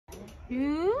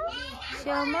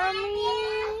小猫咪，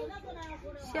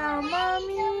小猫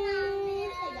咪，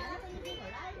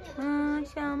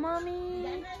小猫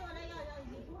咪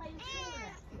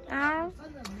啊！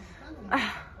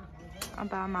俺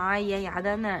爸妈腌鸭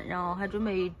蛋呢，然后还准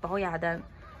备包鸭蛋。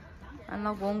俺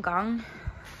老公刚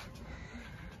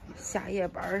下夜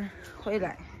班回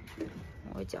来，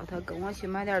我叫他跟我去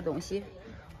买点东西，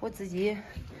我自己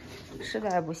实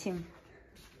在不行。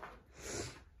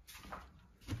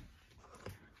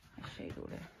谁住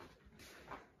的？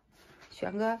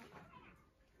轩哥，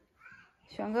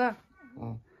轩哥，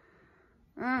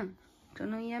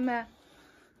整烟呗。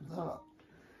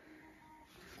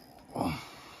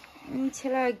你起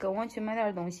来跟我去买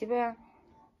点东西呗。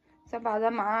咱爸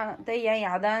咱妈得腌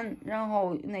鸭蛋，然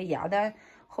后那鸭蛋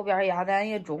后边鸭蛋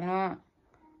也中了。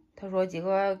他说这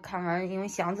个看看，因为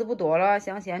箱子不多了，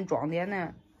想先装点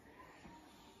呢。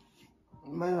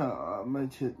买啥？买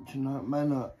去哪？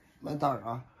买大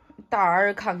啥？大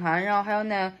耳看看，然后还有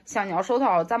那橡胶手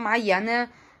套，咱妈腌的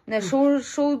那手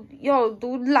要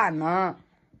都烂了，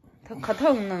他可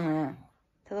疼呢，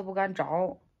他都不敢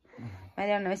招。买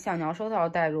点那橡胶手套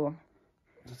戴住。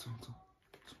走。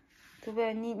对不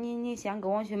对？你先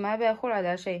跟我去买呗，回来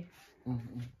再睡。对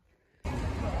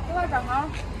吧，正好。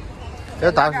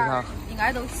这大市场应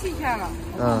该都齐全了，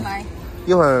我买。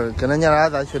一会儿跟着娘俩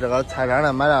再去这个菜摊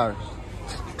那买点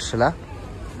吃的。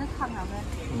那看看呗。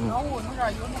然后我那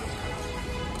点有吗？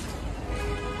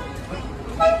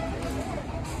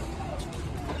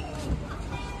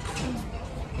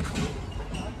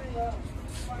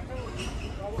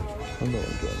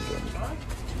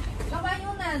老板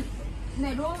有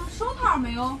那种手套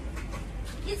没有？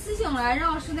一次性的，然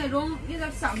后是那种有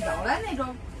点橡胶的那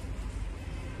种。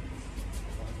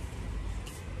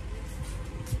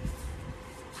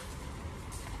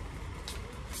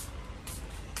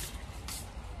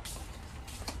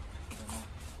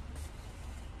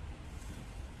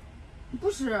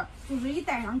不是，就是一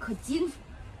戴上可紧。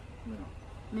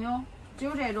没有，只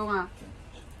有这种啊。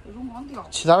这种光掉。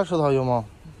其他的手套有吗？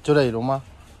就这一种吗？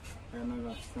还有那个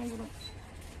3、5种。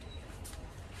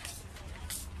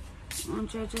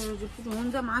这普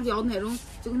通咱妈叫那种，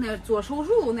就跟那做手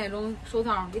术那种手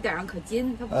套，你戴上可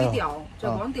紧，它不会掉，这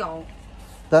光掉。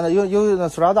咱那有那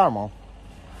塑料袋吗？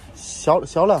小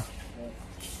了。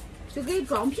就给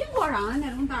装苹果上的那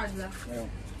种袋子。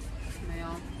没有。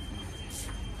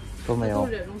都没有。都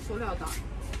是这种塑料袋。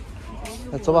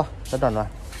那走吧，再转转。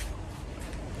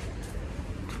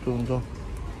走。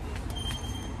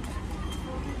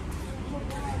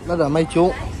那这买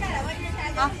酒。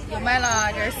又买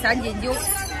了，这是3斤酒，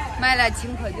买了青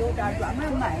稞酒，这儿专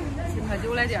门卖青稞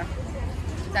酒的地儿，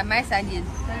再买3斤。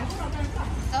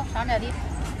走，上这里。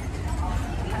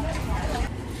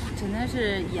真的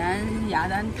是腌鸭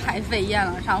蛋太费盐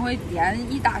了，上回点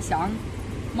一大箱，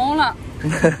没了。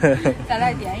再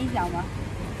来点一箱吧。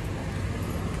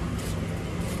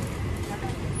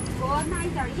给我拿一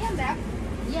点盐呗，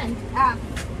盐啊。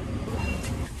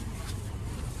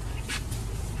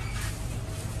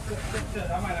这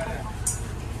咋买来的？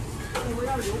我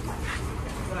要6块。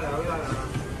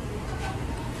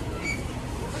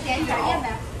我点一点盐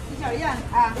呗，1件盐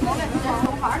啊。我这是葱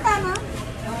花蛋呢。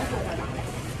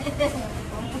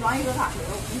不装一个啥？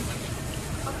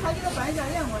我看你的半件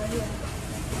盐我这里。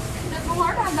这葱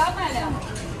花蛋咋卖的？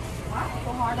啊，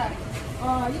葱花蛋。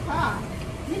1块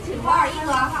2。1块2一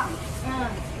个哈。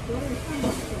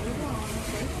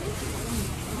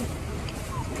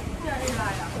这是啥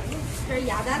呀？这是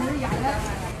鸭蛋，这是鸭蛋。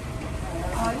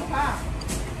1块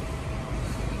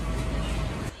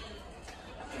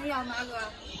2。你要哪个？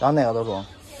当那个都中。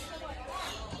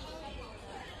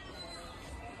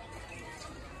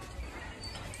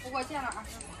不过钱了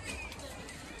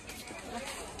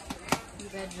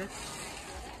，100只。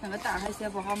那个袋还写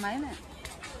不好买呢。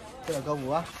这个购物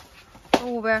啊？购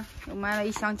物呗，又买了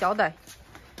1箱胶带。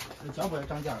胶不也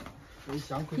涨价了？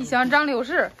一箱涨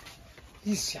60。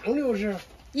1箱60。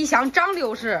1箱涨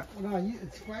60。那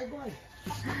乖乖的。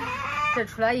这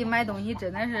出来一买东西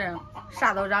真的是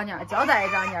啥都涨价，胶带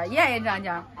也涨价，盐也涨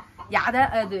价，鸭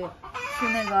蛋对，去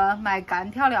那个卖干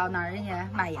调料那儿人家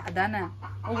卖鸭蛋呢，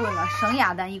我问了生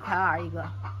鸭蛋1块2一个。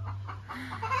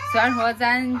虽然说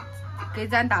给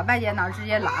咱大白街那儿直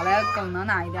接拉了更能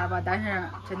那一点吧，但是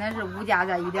真的是物价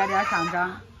在一点点上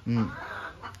涨。惆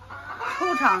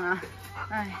怅啊，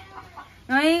哎。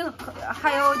因为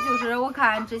还有就是我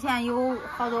看之前有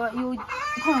好多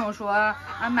朋友说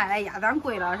俺卖的鸭蛋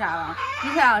贵了啥了，你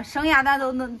像生鸭蛋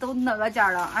都那个价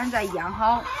了，俺再腌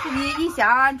好，实际一箱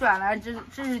俺赚了只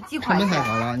是几块钱。成本太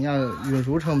高了，你要运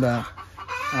输成本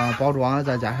啊，包装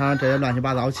再加上这些乱七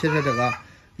八糟，其实这个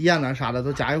盐呐啥的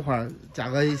都加一块儿，价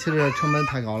格其实成本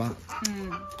太高了。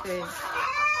对。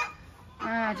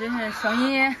啊，真是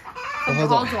生意不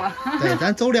不好做。对，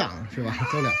咱走量是吧？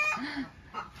走量。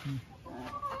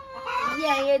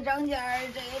盐也涨价，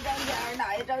这也涨价，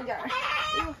那也涨价。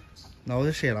那我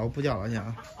就睡了，我不叫了去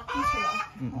啊。你去吧。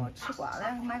我吃瓜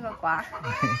了，买个瓜。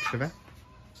吃呗。